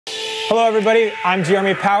Hello everybody, I'm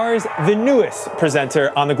Jeremy Powers, the newest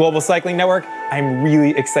presenter on the Global Cycling Network. I'm really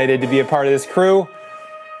excited to be a part of this crew.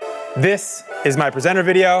 This is my presenter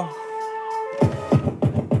video.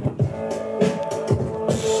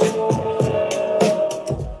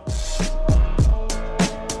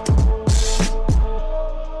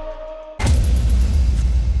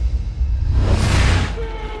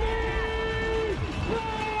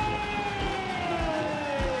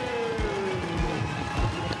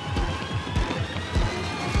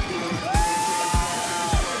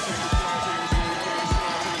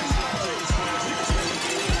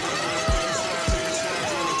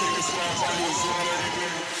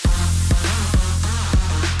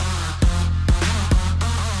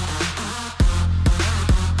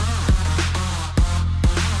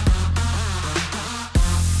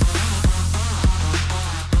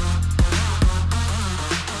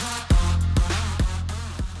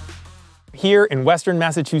 Here in Western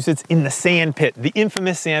Massachusetts in the sand pit, the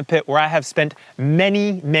infamous sand pit where I have spent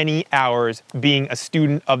many hours being a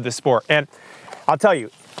student of the sport. And I'll tell you,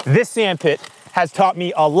 this sand pit has taught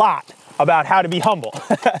me a lot about how to be humble.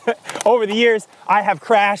 Over the years, I have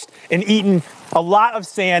crashed and eaten a lot of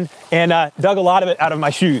sand and dug a lot of it out of my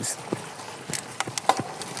shoes.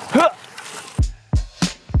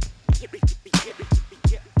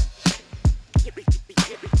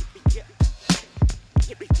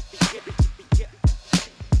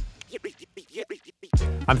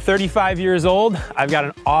 I'm 35 years old. I've got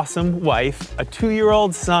an awesome wife, a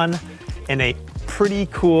 2-year-old son, and a pretty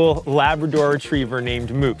cool Labrador Retriever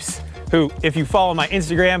named Moose, who, if you follow my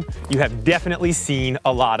Instagram, you have definitely seen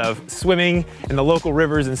a lot of swimming in the local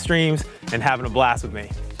rivers and streams and having a blast with me.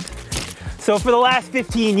 So for the last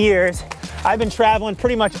 15 years, I've been traveling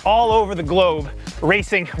pretty much all over the globe,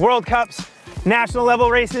 racing World Cups, national level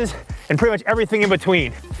races, and pretty much everything in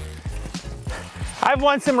between. I've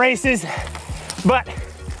won some races, but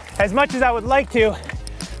as much as I would like to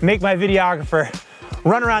make my videographer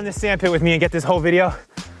run around this sand pit with me and get this whole video,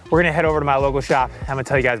 we're gonna head over to my local shop. I'm gonna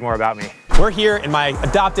tell you guys more about me. We're here in my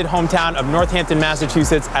adopted hometown of Northampton,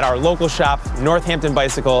 Massachusetts at our local shop, Northampton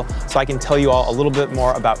Bicycle, so I can tell you all a little bit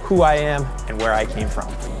more about who I am and where I came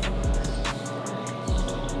from.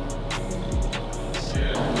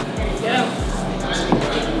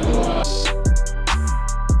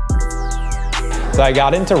 So I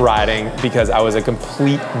got into riding because I was a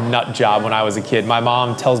complete nut job when I was a kid. My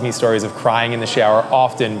mom tells me stories of crying in the shower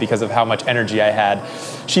often because of how much energy I had.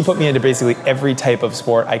 She put me into basically every type of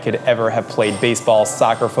sport I could ever have played: baseball,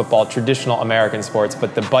 soccer, football, traditional American sports,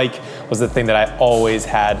 but the bike was the thing that I always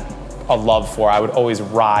had a love for. I would always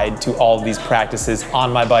ride to all of these practices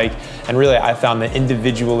on my bike, and really I found the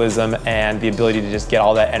individualism and the ability to just get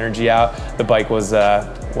all that energy out. The bike was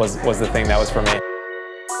the thing that was for me.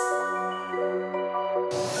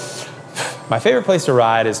 My favorite place to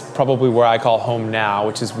ride is probably where I call home now,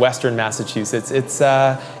 which is Western Massachusetts. It's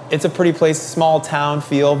a pretty place, small town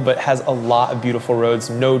feel, but has a lot of beautiful roads,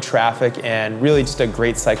 no traffic, and really just a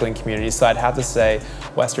great cycling community. So I'd have to say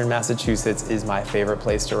Western Massachusetts is my favorite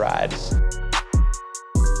place to ride.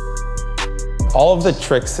 All of the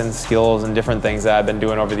tricks and skills and different things that I've been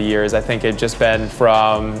doing over the years, I think it's just been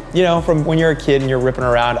from when you're a kid and you're ripping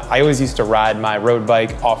around. I always used to ride my road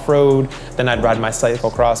bike off-road, then I'd ride my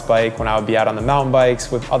cyclo-cross bike when I would be out on the mountain bikes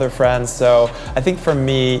with other friends. So I think for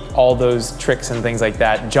me, all those tricks and things like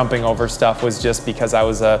that, jumping over stuff, was just because I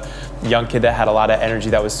was a young kid that had a lot of energy,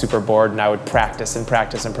 that was super bored, and I would practice and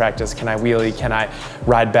practice and practice. Can I wheelie? Can I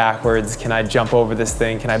ride backwards? Can I jump over this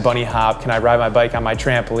thing? Can I bunny hop? Can I ride my bike on my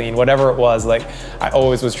trampoline? Whatever it was, like, I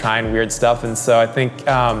always was trying weird stuff. And so I think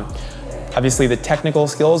obviously the technical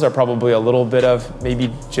skills are probably a little bit of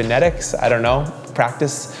maybe genetics, I don't know,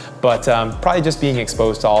 practice, but probably just being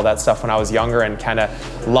exposed to all that stuff when I was younger and kind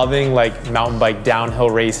of loving like mountain bike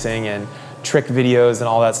downhill racing and trick videos and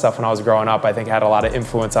all that stuff when I was growing up. I think I had a lot of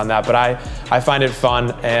influence on that, but I find it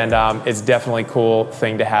fun, and it's definitely a cool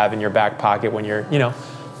thing to have in your back pocket when you're,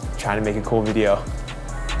 trying to make a cool video.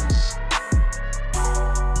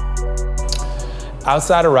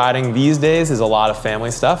 Outside of riding these days is a lot of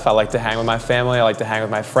family stuff. I like to hang with my family. I like to hang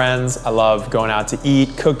with my friends. I love going out to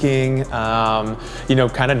eat, cooking, kind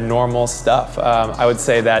of normal stuff. I would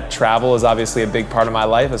say that travel is obviously a big part of my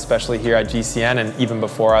life, especially here at GCN and even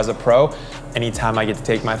before I was a pro. Anytime I get to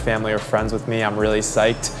take my family or friends with me, I'm really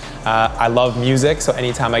psyched. I love music, so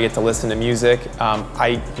anytime I get to listen to music,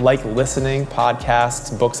 I like listening,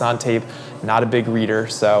 podcasts, books on tape. Not a big reader,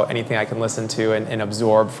 so anything I can listen to and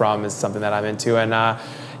absorb from is something that I'm into. And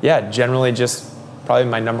yeah, generally just probably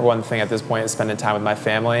my number one thing at this point is spending time with my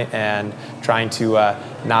family and trying to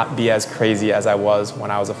not be as crazy as I was when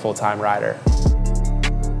I was a full-time rider.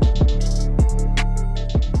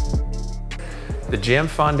 The Jam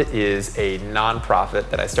Fund is a nonprofit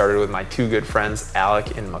that I started with my two good friends,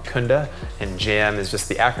 Alec and Mukunda, and Jam is just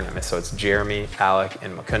the acronym, so it's Jeremy, Alec,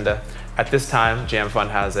 and Mukunda. At this time, Jam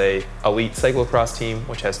Fund has a elite cyclocross team,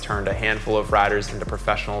 which has turned a handful of riders into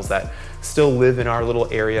professionals that still live in our little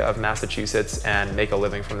area of Massachusetts and make a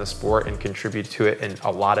living from the sport and contribute to it in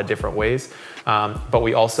a lot of different ways. But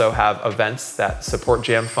we also have events that support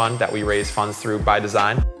Jam Fund that we raise funds through by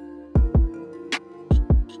design.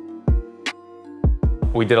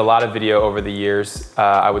 We did a lot of video over the years.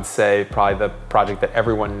 I would say probably the project that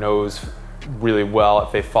everyone knows really well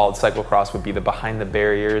if they followed cyclocross would be the Behind the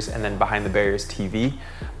Barriers and then Behind the Barriers TV.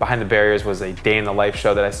 Behind the Barriers was a day in the life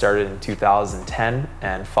show that I started in 2010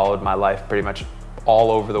 and followed my life pretty much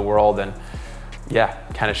all over the world, and yeah,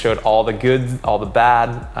 kind of showed all the good, all the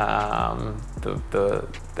bad, the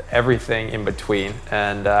everything in between.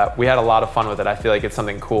 And we had a lot of fun with it. I feel like it's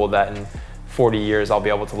something cool that in 40 years I'll be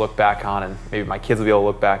able to look back on, and maybe my kids will be able to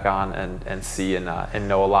look back on and see and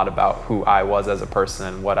know a lot about who I was as a person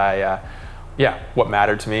and what what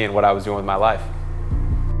mattered to me and what I was doing with my life.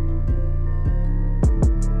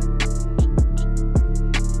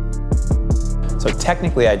 So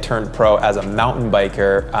technically I turned pro as a mountain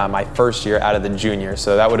biker my first year out of the junior.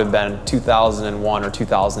 So that would have been 2001 or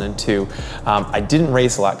 2002. I didn't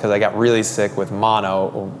race a lot because I got really sick with mono,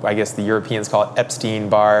 or I guess the Europeans call it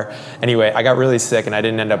Epstein-Barr. Anyway, I got really sick and I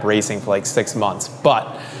didn't end up racing for like 6 months. But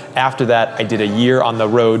after that, I did a year on the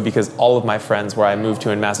road because all of my friends where I moved to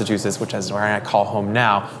in Massachusetts, which is where I call home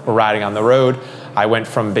now, were riding on the road. I went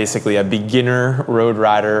from basically a beginner road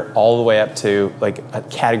rider all the way up to like a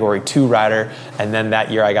category 2 rider. And then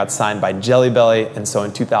that year I got signed by Jelly Belly. And so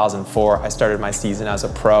in 2004, I started my season as a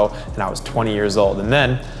pro and I was 20 years old. And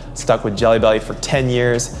then stuck with Jelly Belly for 10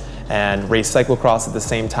 years and raced cyclocross at the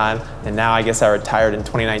same time. And now I guess I retired in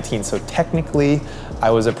 2019. So technically I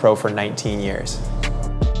was a pro for 19 years.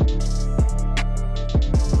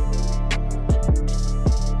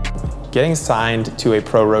 Getting signed to a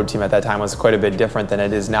pro road team at that time was quite a bit different than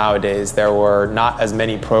it is nowadays. There were not as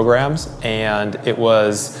many programs, and it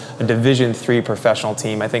was a Division III professional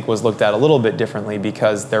team. I think was looked at a little bit differently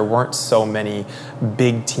because there weren't so many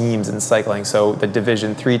big teams in cycling. So the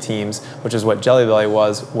Division III teams, which is what Jelly Belly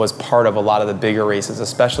was part of a lot of the bigger races,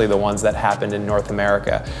 especially the ones that happened in North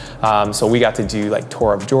America. So we got to do like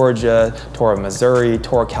Tour of Georgia, Tour of Missouri,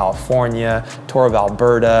 Tour of California, Tour of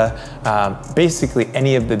Alberta, basically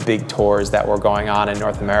any of the big tours that were going on in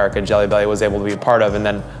North America, Jelly Belly was able to be a part of, and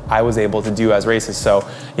then I was able to do as races. So,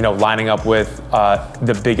 you know, lining up with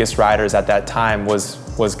the biggest riders at that time was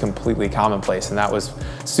completely commonplace, and that was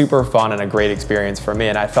super fun and a great experience for me.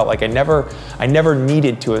 And I felt like I never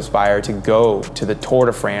needed to aspire to go to the Tour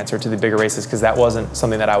de France or to the bigger races because that wasn't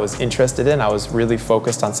something that I was interested in. I was really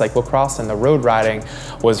focused on cyclocross, and the road riding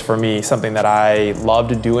was for me something that I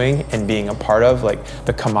loved doing and being a part of, like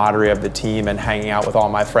the camaraderie of the team and hanging out with all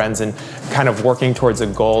my friends and kind of working towards a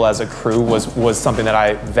goal as a crew was something that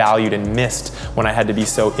I valued and missed when I had to be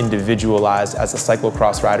so individualized as a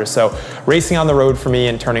cyclocross rider. So racing on the road for me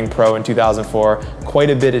and turning pro in 2004, quite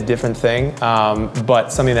a bit of different thing,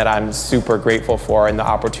 but something that I'm super grateful for and the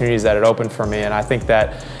opportunities that it opened for me. And I think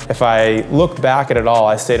that if I look back at it all,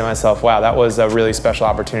 I say to myself, wow, that was a really special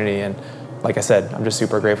opportunity. And like I said, I'm just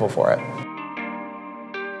super grateful for it.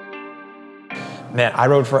 Man, I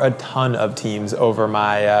rode for a ton of teams over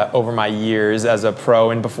my years as a pro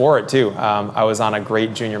and before it too. I was on a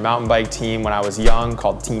great junior mountain bike team when I was young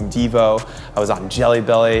called Team Devo. I was on Jelly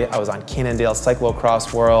Belly. I was on Cannondale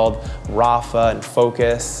Cyclo-cross World, Rafa and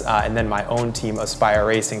Focus, and then my own team, Aspire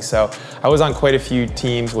Racing. So I was on quite a few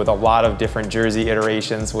teams with a lot of different jersey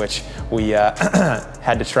iterations, which we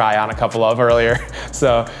had to try on a couple of earlier.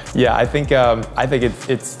 So yeah, I think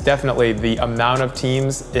it's definitely the amount of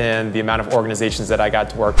teams and the amount of organizations that I got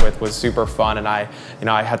to work with was super fun, and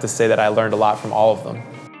I have to say that I learned a lot from all of them.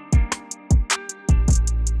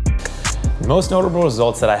 The most notable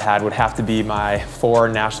results that I had would have to be my 4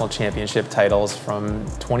 national championship titles from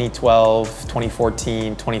 2012,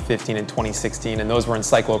 2014, 2015, and 2016, and those were in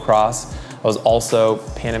cyclocross. I was also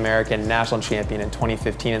Pan American national champion in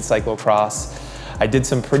 2015 in cyclocross. I did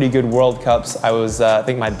some pretty good World Cups. I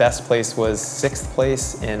think my best place was 6th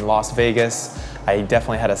place in Las Vegas. I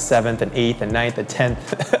definitely had a 7th and 8th and 9th and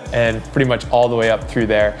 10th and pretty much all the way up through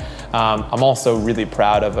there. I'm also really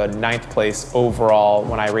proud of a 9th place overall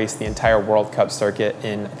when I raced the entire World Cup circuit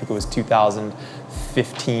in, I think it was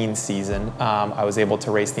 2015 season. I was able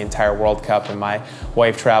to race the entire World Cup and my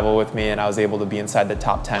wife traveled with me and I was able to be inside the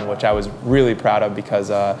top 10, which I was really proud of because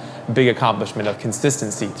a big accomplishment of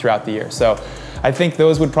consistency throughout the year. So I think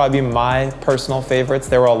those would probably be my personal favorites.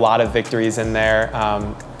 There were a lot of victories in there.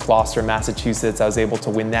 Gloucester, Massachusetts. I was able to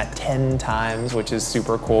win that 10 times, which is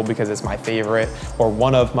super cool because it's my favorite, or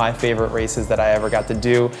one of my favorite races that I ever got to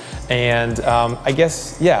do. And I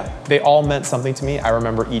guess, yeah, they all meant something to me. I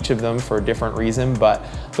remember each of them for a different reason, but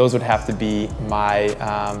those would have to be my,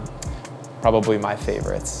 probably my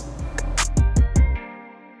favorites.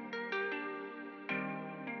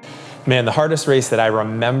 Man, the hardest race that I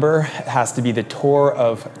remember has to be the tour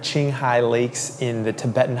of Qinghai Lakes in the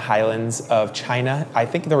Tibetan highlands of China. I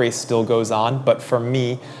think the race still goes on, but for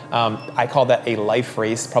me, I call that a life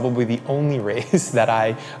race, probably the only race that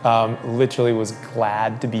I literally was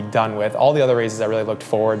glad to be done with. All the other races I really looked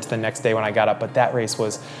forward to the next day when I got up, but that race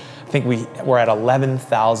was, I think we were at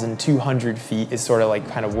 11,200 feet is sort of like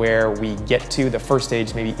kind of where we get to. The first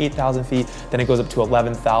stage, maybe 8,000 feet, then it goes up to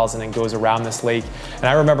 11,000 and goes around this lake. And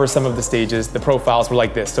I remember some of the stages, the profiles were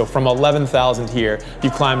like this. So from 11,000 here, you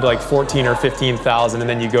climb to like 14 or 15,000 and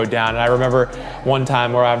then you go down. And I remember one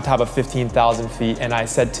time we're on top of 15,000 feet and I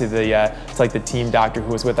said to the, it's like the team doctor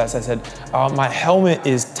who was with us, I said, my helmet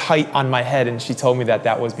is tight on my head. And she told me that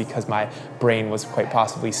that was because my brain was quite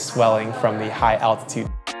possibly swelling from the high altitude.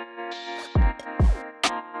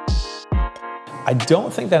 I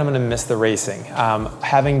don't think that I'm gonna miss the racing.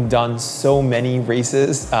 Having done so many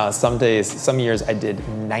races, some years I did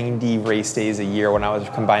 90 race days a year when I was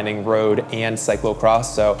combining road and cyclocross.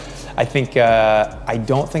 So I think, I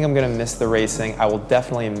don't think I'm gonna miss the racing. I will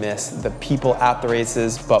definitely miss the people at the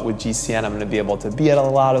races, but with GCN, I'm gonna be able to be at a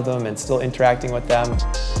lot of them and still interacting with them.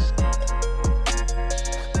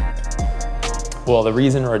 Well, the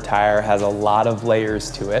reason to retire has a lot of layers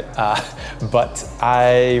to it, but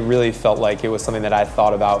I really felt like it was something that I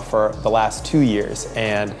thought about for the last 2 years.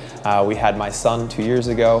 And we had my son 2 years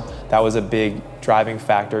ago. That was a big driving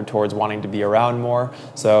factor towards wanting to be around more.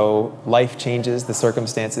 So life changes, the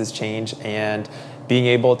circumstances change, and being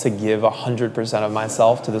able to give 100% of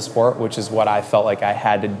myself to the sport, which is what I felt like I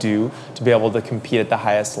had to do to be able to compete at the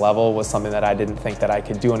highest level, was something that I didn't think that I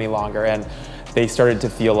could do any longer. And they started to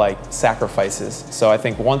feel like sacrifices. So I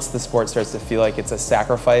think once the sport starts to feel like it's a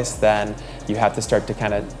sacrifice, then you have to start to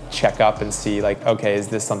kind of check up and see like, okay, is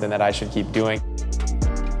this something that I should keep doing?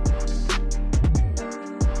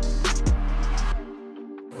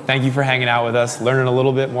 Thank you for hanging out with us, learning a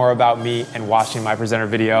little bit more about me and watching my presenter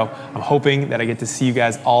video. I'm hoping that I get to see you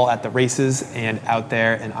guys all at the races and out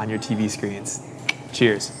there and on your TV screens.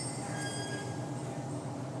 Cheers.